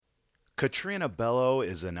Katrina Bello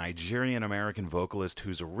is a Nigerian-American vocalist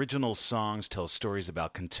whose original songs tell stories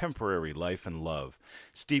about contemporary life and love.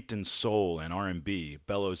 Steeped in soul and R&B,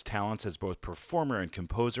 Bello's talents as both performer and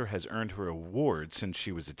composer has earned her awards since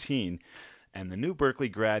she was a teen, and the new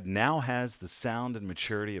Berklee grad now has the sound and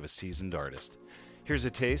maturity of a seasoned artist. Here's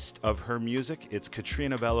a taste of her music. It's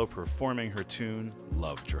Katrina Bello performing her tune,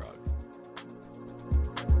 Lovedrug.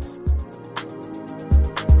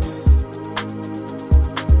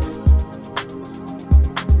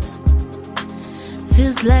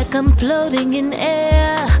 Feels like I'm floating in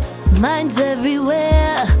air, mind's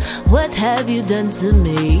everywhere. What have you done to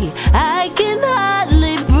me? I can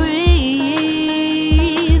hardly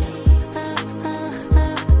breathe.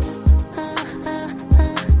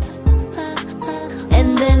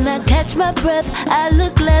 And then I catch my breath, I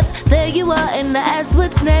look left, there you are, and I ask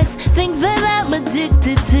what's next. Think that I'm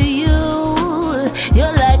addicted to you.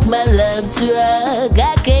 You're like my love drug,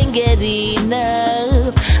 I can't get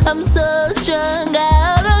enough. I'm so strung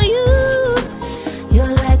out on you.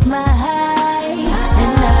 You're like my high,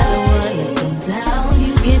 and I don't wanna come down.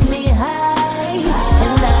 You get me high,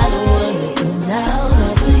 and I don't wanna come down.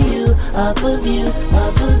 Off of you,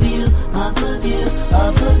 off of you, off of you, off of you,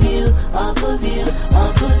 off of you, off of you,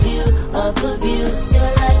 off of you, off of you.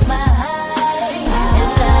 You're like my high,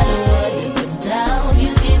 and I don't wanna come down.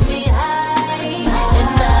 You get me high,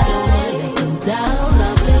 and I don't wanna come down.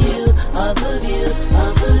 Off of you, off of you,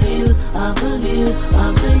 off of you, off of you,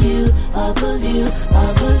 off of you, off of you,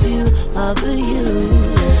 off of you, off of you.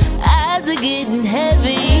 Eyes are getting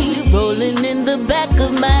heavy, rolling in the back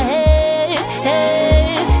of my head.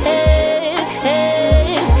 Hey, hey,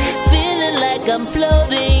 hey. Feeling like I'm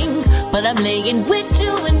floating, but I'm laying with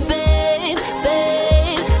you in bed.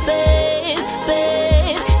 Babe, babe,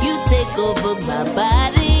 babe. You take over my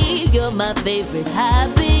body, you're my favorite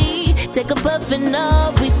hobby. Take a puff and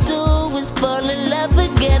all we do is fall in love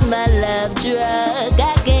again. My love drug,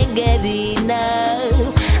 I can't get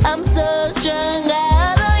enough. I'm so strung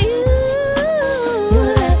out on you.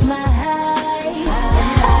 You're like my high,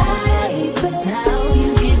 and I don't wanna come down.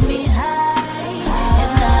 You get me high,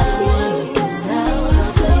 and I don't wanna come down.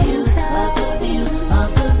 Off of you, off of you,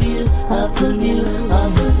 off of you, off of you, off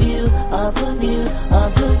of you, off of you,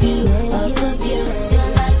 off of you, off of you.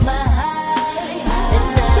 You're like my high,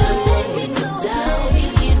 and I don't take me down. You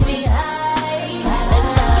get me high,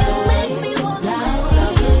 and I don't make me want down.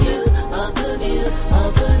 Off of you, off of you, off of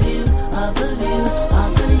you, off of you,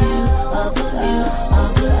 off of you, off of you,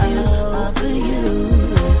 off of you, off of you.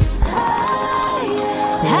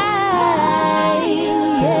 Higher,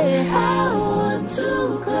 higher, I want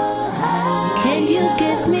to go higher. Can you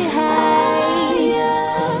get me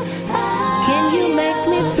higher? Can you make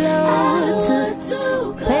me float?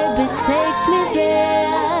 Baby, take me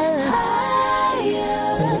there.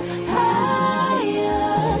 Higher,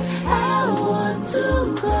 higher, I want to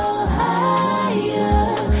go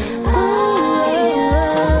higher. Higher,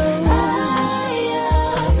 higher,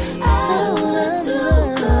 I want to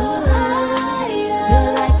go higher.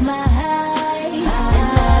 You're like my high,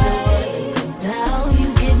 and I don't wanna come down. You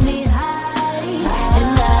get me high,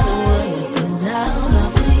 and I don't wanna come down.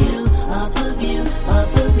 Off of you, off of you,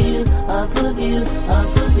 off of you, off of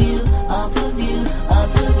you, off of you,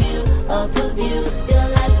 off of you, off of you, off of you. You're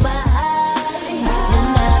like my high,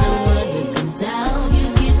 and I don't wanna come down. You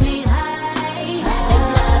get me high,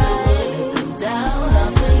 and I don't wanna come down.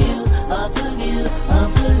 Off of you, off of you,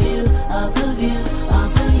 off of you, off of you,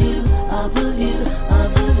 off of you, off of you,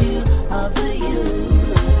 off of you, off of you.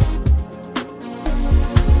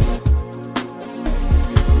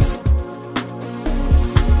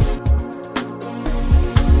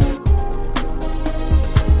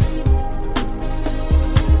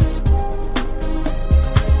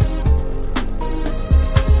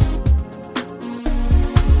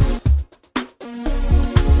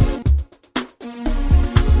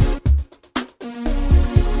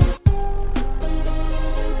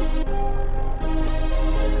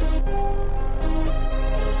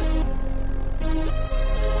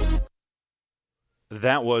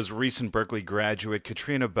 That was recent Berklee graduate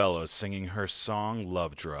Katrina Bello singing her song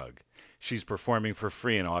Lovedrug. She's performing for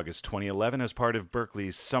free in August 2011 as part of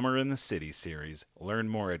Berklee's Summer in the City series. Learn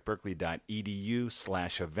more at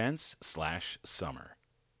berklee.edu/events/summer.